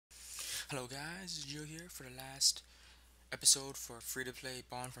Hello guys, it's Joe here for the last episode for free-to-play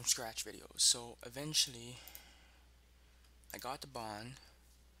bond from scratch videos. So eventually I got the bond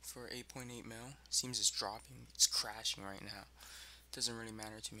for 8.8 mil. Seems it's dropping, it's crashing right now. Doesn't really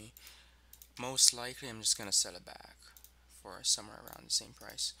matter to me. Most likely I'm just gonna sell it back for somewhere around the same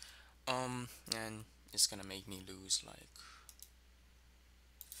price. And it's gonna make me lose like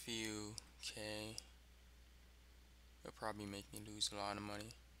few K. It'll probably make me lose a lot of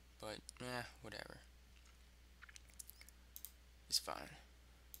money. But whatever. It's fine.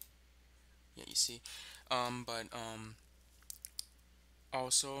 Yeah, you see. But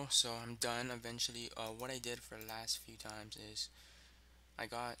also, so I'm done eventually. What I did for the last few times is I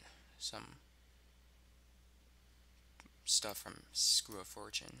got some stuff from Screw of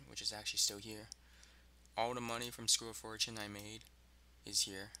Fortune, which is actually still here. All the money from Screw of Fortune I made is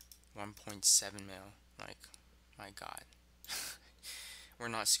here. 1.7 mil. Like, my god. Or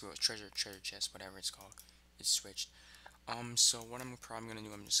not Screw of treasure chest, whatever it's called. It's switched. So what I'm probably gonna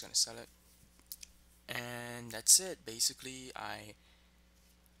do, I'm just gonna sell it. And that's it. Basically,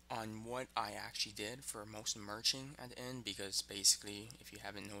 on what I actually did for most merching at the end, because basically, if you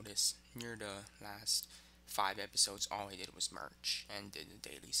haven't noticed, near the last 5 episodes all I did was merch and did the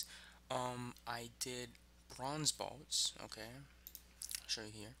dailies. I did bronze bolts. Okay, I'll show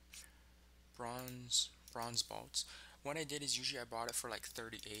you here. Bronze bolts. What I did is usually I bought it for like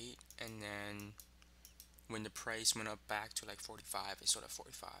 38, and then when the price went up back to like 45, I sold at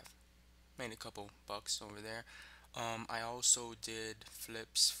 45. Made a couple bucks over there. I also did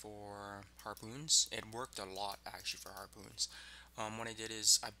flips for harpoons. It worked a lot actually for harpoons. What I did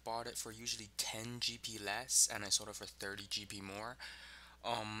is I bought it for usually 10 GP less and I sold it for 30 GP more.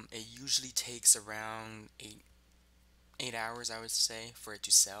 It usually takes around 8 hours, I would say, for it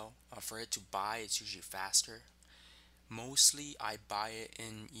to sell. For it to buy, it's usually faster. Mostly I buy it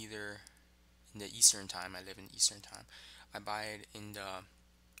in either in the Eastern time. I live in Eastern time. I buy it in the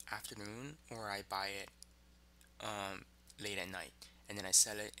afternoon, or I buy it um, late at night, and then I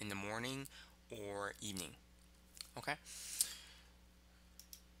sell it in the morning or evening. Okay,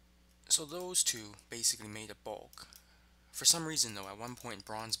 so those two basically made a bulk. For some reason though, at one point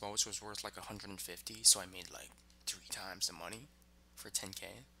bronze bolts was worth like 150, so I made like 3 times the money for 10k.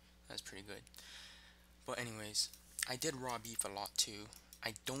 That's pretty good. But anyways, I did raw beef a lot too.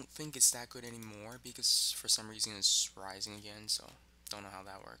 I don't think it's that good anymore because for some reason it's rising again, so don't know how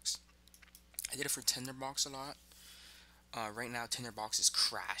that works. I did it for tinderbox a lot. Right now tinderbox is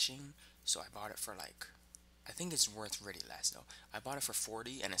crashing, so I bought it for like, I think it's worth really less though. I bought it for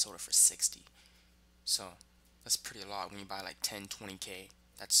 40 and I sold it for 60. So that's pretty a lot when you buy like 10, 20k.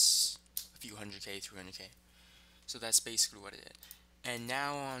 That's a few hundred k, 300k. So that's basically what it is. And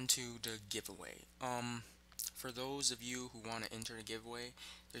now on to the giveaway. For those of you who want to enter the giveaway,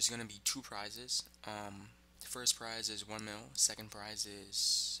 there's gonna be 2 prizes. The first prize is 1 mil. Second prize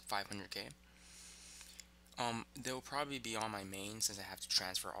is 500k. They'll probably be on my main since I have to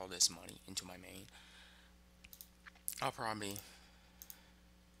transfer all this money into my main. I'll probably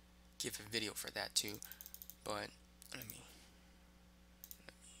give a video for that too, but let me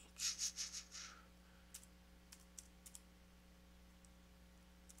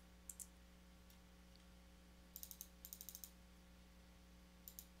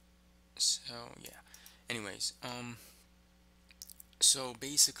so yeah. Anyways, so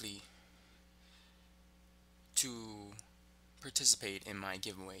basically, to participate in my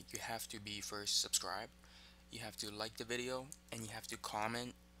giveaway, you have to be first subscribed, you have to like the video, and you have to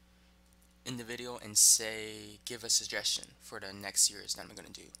comment in the video and say, give a suggestion for the next series that I'm gonna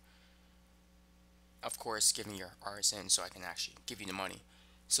do. Of course, give me your RSN so I can actually give you the money.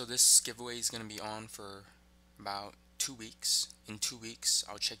 So this giveaway is gonna be on for about 2 weeks. In 2 weeks,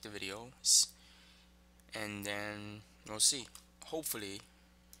 I'll check the videos, and then we'll see. Hopefully,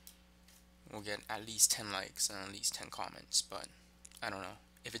 we'll get at least 10 likes and at least 10 comments, but I don't know.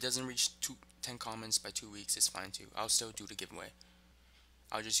 If it doesn't reach 10 comments by 2 weeks, it's fine too. I'll still do the giveaway.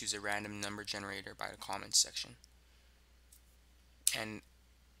 I'll just use a random number generator by the comments section. And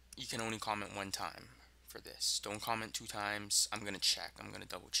you can only comment 1 time for this. Don't comment 2 times. I'm gonna check. I'm gonna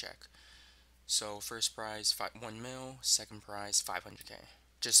double check. So first prize 1 mil, second prize 500k.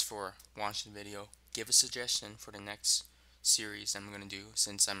 Just for watching the video. Give a suggestion for the next series I'm gonna do,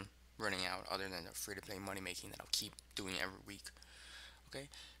 since I'm running out other than the free-to-play money making that I'll keep doing every week. Okay,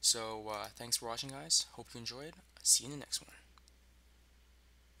 so thanks for watching guys. Hope you enjoyed. See you in the next one.